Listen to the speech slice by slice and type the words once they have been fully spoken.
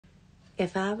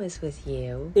If I was with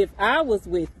you. If I was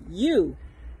with you.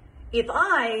 If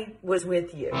I was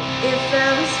with you. If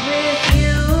I was with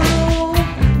you.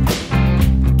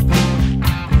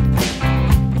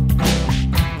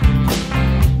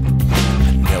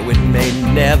 I know it may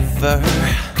never,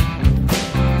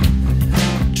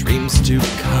 dreams do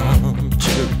come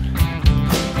true.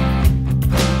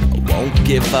 I won't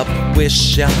give up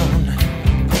wishing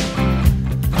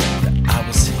that I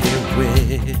was here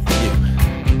with you.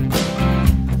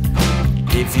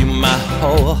 Give you my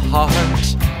whole heart,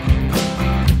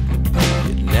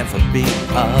 you'd never be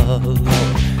alone.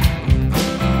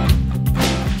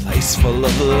 A place full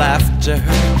of laughter, a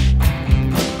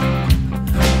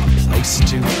place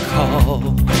to call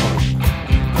home.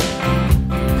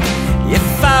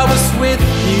 If I was with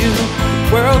you,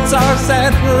 the world's ours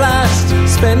at last.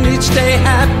 Spend each day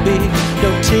happy, no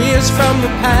tears from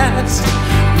the past.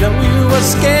 Know you were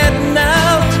scared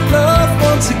now to love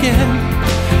once again.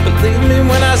 Believe me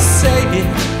when I say it,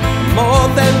 I'm more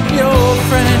than your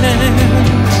friend.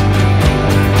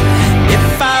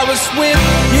 If I was with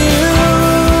you,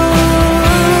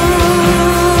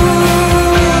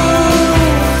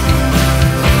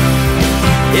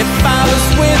 if I was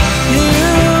with you,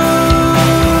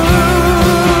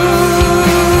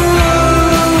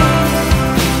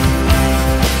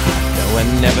 I know I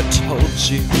never told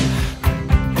you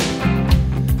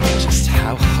just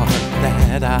how hard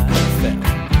that I felt.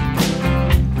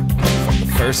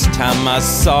 First time I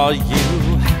saw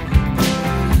you,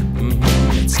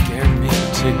 it scared me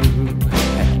to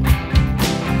hell.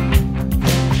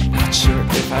 Not sure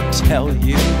if I tell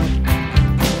you,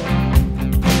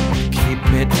 keep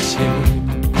it too.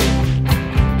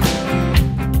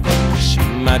 You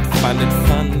might find it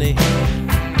funny,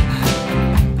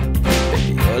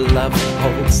 baby, your love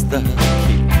holds the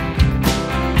key.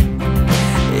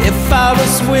 If I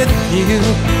was with you,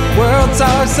 world's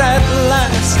ours at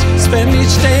last. Spend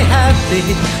each day happy,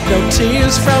 no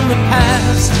tears from the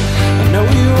past. I know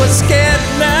you were scared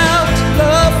now to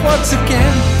love once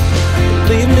again.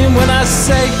 Believe me when I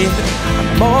say it,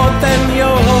 I'm more than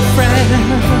your friend.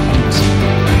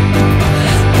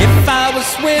 If I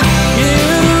was with you,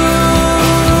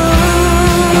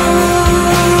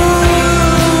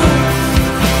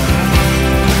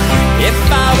 if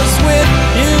I was with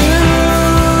you,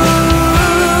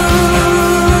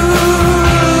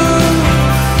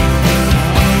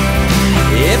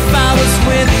 if I was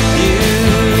with you,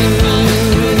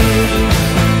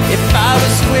 if I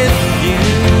was with you,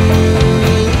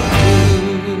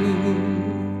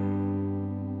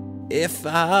 if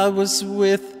I was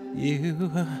with you.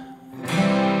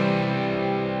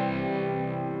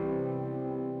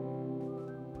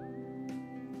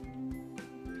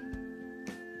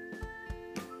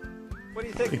 What do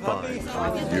you think, puppy? If I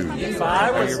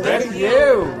was with you.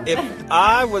 If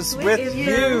I was with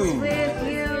you.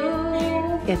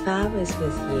 If I was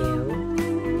with you.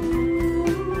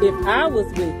 If I was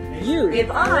with you. If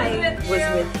I was with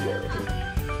you.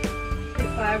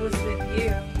 If I was with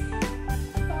you.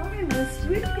 I was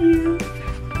with you.